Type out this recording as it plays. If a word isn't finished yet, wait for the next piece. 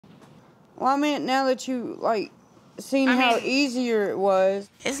Well, I mean, now that you, like, seen how easier it was.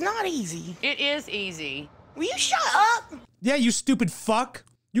 It's not easy. It is easy. Will you shut up? Yeah, you stupid fuck.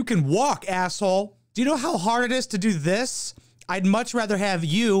 You can walk, asshole. Do you know how hard it is to do this? I'd much rather have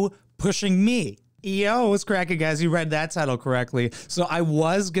you pushing me. Yo, what's cracking, guys? You read that title correctly. So I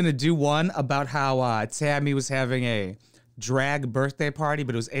was gonna do one about how Tammy was having a drag birthday party,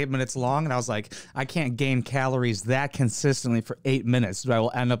 but it was 8 minutes long, and I was like, I can't gain calories that consistently for 8 minutes, so I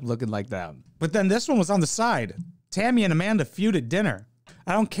will end up looking like them. But then this one was on the side. Tammy and Amanda feud at dinner.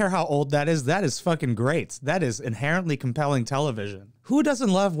 I don't care how old that is fucking great. That is inherently compelling television. Who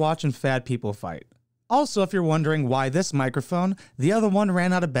doesn't love watching fat people fight? Also, if you're wondering why this microphone, the other one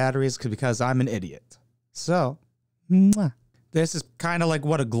ran out of batteries because I'm an idiot. So, mwah. This is kind of like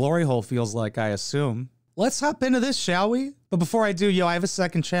what a glory hole feels like, I assume. Let's hop into this, shall we? But before I do, yo, I have a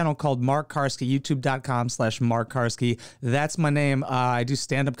second channel called Mark Karski, youtube.com/Mark Karski. That's my name. I do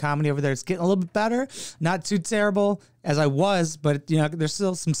stand-up comedy over there. It's getting a little bit better. Not too terrible as I was, but, you know, there's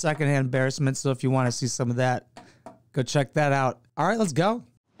still some secondhand embarrassment, so if you want to see some of that, go check that out. All right, let's go.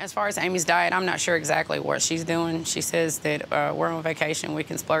 As far as Amy's diet, I'm not sure exactly what she's doing. She says that we're on vacation, we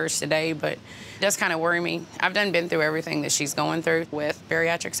can splurge today, but it does kind of worry me. I've been through everything that she's going through with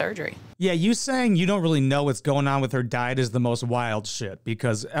bariatric surgery. Yeah, you saying you don't really know what's going on with her diet is the most wild shit,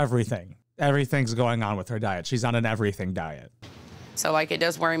 because everything's going on with her diet. She's on an everything diet. So, like, it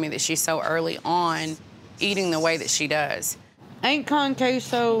does worry me that she's so early on eating the way that she does. Ain't con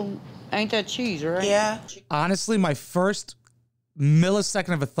queso, ain't that cheese, right? Yeah. Honestly, my first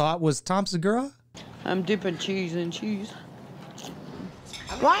millisecond of a thought was Tom Segura. I'm dipping cheese in cheese.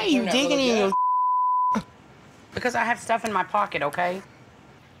 Why are you digging in your... Because I have stuff in my pocket, okay?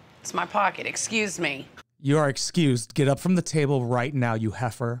 It's my pocket, excuse me. You are excused. Get up from the table right now, you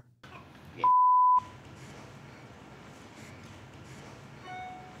heifer.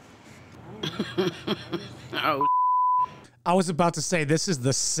 Oh. I was about to say, this is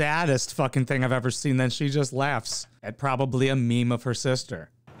the saddest fucking thing I've ever seen. Then she just laughs at probably a meme of her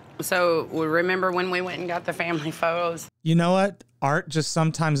sister. So, remember when we went and got the family photos? You know what? Art just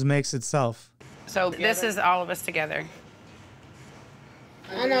sometimes makes itself. So, this is all of us together.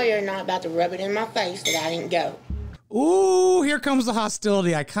 I know you're not about to rub it in my face that I didn't go. Ooh, here comes the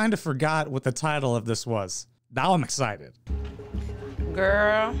hostility. I kind of forgot what the title of this was. Now I'm excited.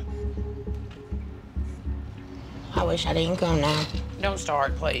 Girl. I wish I didn't come now. Don't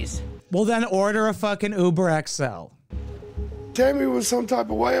start, please. Well, then order a fucking Uber XL. Tammy was some type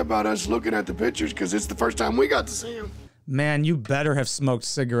of way about us looking at the pictures because it's the first time we got to see him. Man, you better have smoked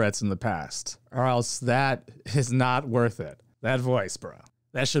cigarettes in the past, or else that is not worth it. That voice, bro.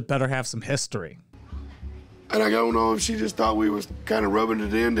 That shit better have some history. And I don't know if she just thought we was kind of rubbing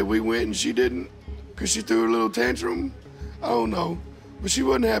it in that we went and she didn't because she threw a little tantrum. I don't know, but she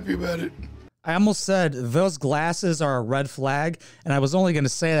wasn't happy about it. I almost said those glasses are a red flag, and I was only going to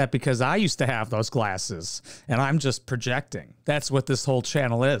say that because I used to have those glasses, and I'm just projecting. That's what this whole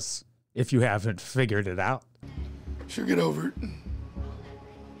channel is, if you haven't figured it out. She'll get over it.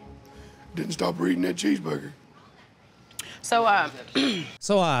 Didn't stop eating that cheeseburger. So,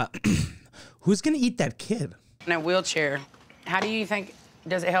 who's going to eat that kid? in a wheelchair, how do you think,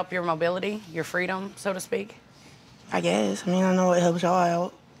 does it help your mobility, your freedom, so to speak? I guess. I mean, I know it helps y'all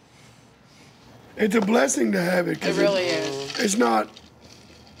out. It's a blessing to have it. It really is. It's not,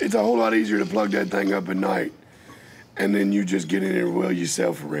 it's a whole lot easier to plug that thing up at night and then you just get in there and wheel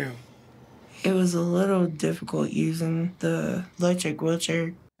yourself around. It was a little difficult using the electric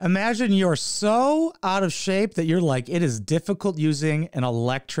wheelchair. Imagine you're so out of shape that you're like, it is difficult using an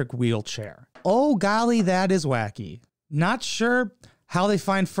electric wheelchair. Oh, golly, that is wacky. Not sure how they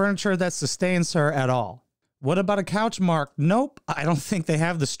find furniture that sustains her at all. What about a couch, Mark? Nope, I don't think they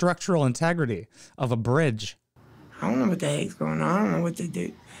have the structural integrity of a bridge. I don't know what the heck's going on. I don't know what they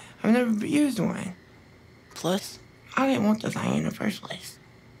do. I've never used one. Plus, I didn't want the thing in the first place.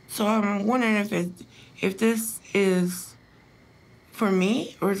 So I'm wondering if this is for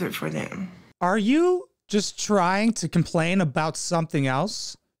me or is it for them? Are you just trying to complain about something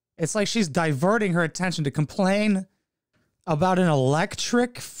else? It's like she's diverting her attention to complain about an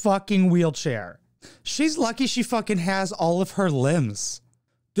electric fucking wheelchair. She's lucky she fucking has all of her limbs.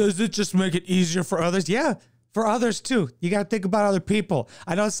 Does it just make it easier for others? Yeah, for others too. You gotta think about other people.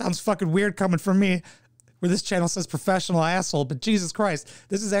 I know it sounds fucking weird coming from me, where this channel says professional asshole, but Jesus Christ,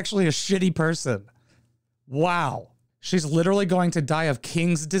 this is actually a shitty person. Wow. She's literally going to die of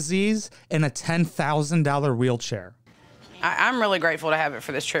King's disease in a $10,000 wheelchair. I'm really grateful to have it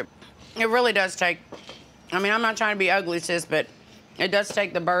for this trip. It really does take, I mean, I'm not trying to be ugly, sis, but it does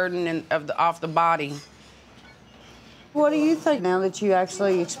take the burden off the body. What do you think now that you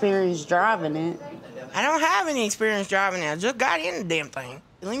actually experienced driving it? I don't have any experience driving it. I just got in the damn thing.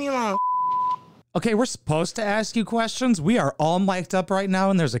 Leave me alone. Okay, we're supposed to ask you questions. We are all mic'd up right now,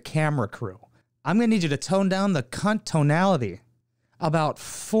 and there's a camera crew. I'm gonna need you to tone down the cunt tonality. About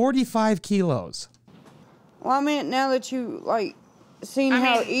 45 kilos. Well, I mean, now that you, like, seen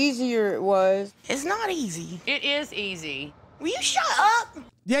how easier it was. It's not easy. It is easy. Will you shut up?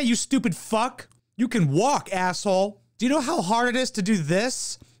 Yeah, you stupid fuck. You can walk, asshole. Do you know how hard it is to do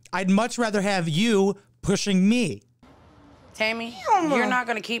this? I'd much rather have you pushing me. Tammy, you're not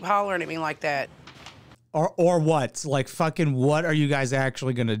gonna keep hollering at me like that. Or what? Like, fucking what are you guys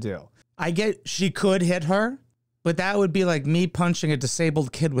actually gonna do? I get she could hit her, but that would be like me punching a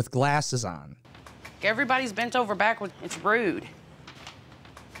disabled kid with glasses on. Everybody's bent over backwards. It's rude.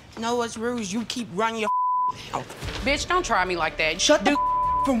 No, what's rude is you keep running your mouth. Bitch, don't try me like that. Shut the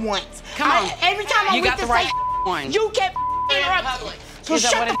for once. Come on. Every time I you got the right one. you kept interrupting. So Is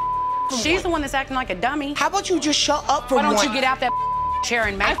that shut what the She's the one that's acting like a dummy. How about you just shut up for Why once? don't you get out that chair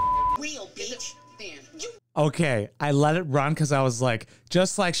and make Real, bitch. Okay, I let it run because I was like,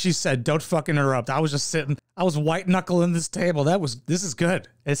 just like she said, don't fucking interrupt. I was just sitting, I was white knuckling this table. This is good.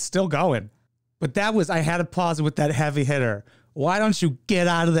 It's still going. But I had to pause it with that heavy hitter. Why don't you get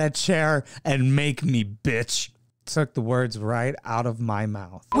out of that chair and make me, bitch? Took the words right out of my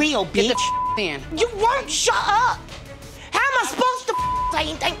mouth. Real, bitch. Get the in. You won't shut up. How am I supposed to say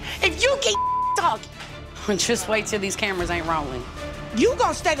anything if you keep talking? Just wait till these cameras ain't rolling. You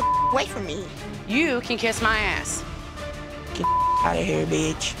gonna stay the away from me. You can kiss my ass. Get out of here,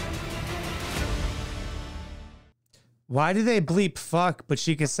 bitch. Why do they bleep fuck, but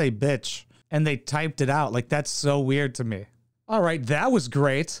she can say bitch? And they typed it out. Like, that's so weird to me. All right, that was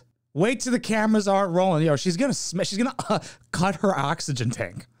great. Wait till the cameras aren't rolling. Yo, she's gonna cut her oxygen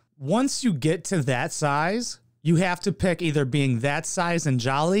tank. Once you get to that size, you have to pick either being that size and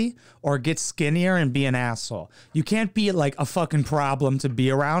jolly or get skinnier and be an asshole. You can't be like a fucking problem to be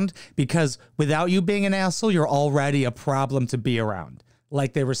around because without you being an asshole, you're already a problem to be around.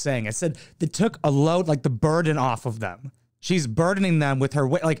 Like they were saying, I said they took a load, like the burden off of them. She's burdening them with her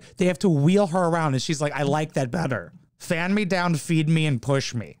weight. Like they have to wheel her around and she's like, I like that better. Fan me down, feed me, and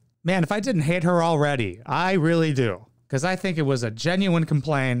push me. Man, if I didn't hate her already, I really do. Because I think it was a genuine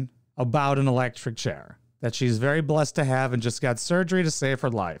complaint about an electric chair that she's very blessed to have and just got surgery to save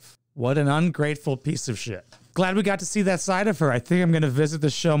her life. What an ungrateful piece of shit. Glad we got to see that side of her. I think I'm going to visit the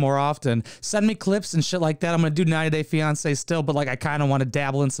show more often. Send me clips and shit like that. I'm going to do 90 Day Fiancé still, but like I kind of want to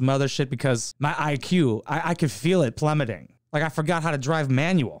dabble in some other shit because my IQ, I could feel it plummeting. Like I forgot how to drive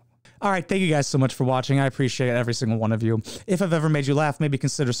manual. All right, thank you guys so much for watching. I appreciate every single one of you. If I've ever made you laugh, maybe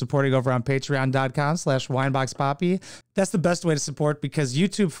consider supporting over on patreon.com/Wineboxpapi. That's the best way to support because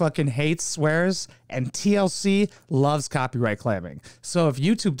YouTube fucking hates swears and TLC loves copyright claiming. So if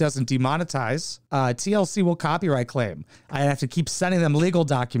YouTube doesn't demonetize, TLC will copyright claim. I have to keep sending them legal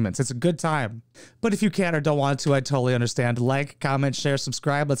documents. It's a good time. But if you can or don't want to, I totally understand. Like, comment, share,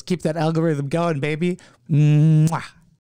 subscribe. Let's keep that algorithm going, baby. Mwah.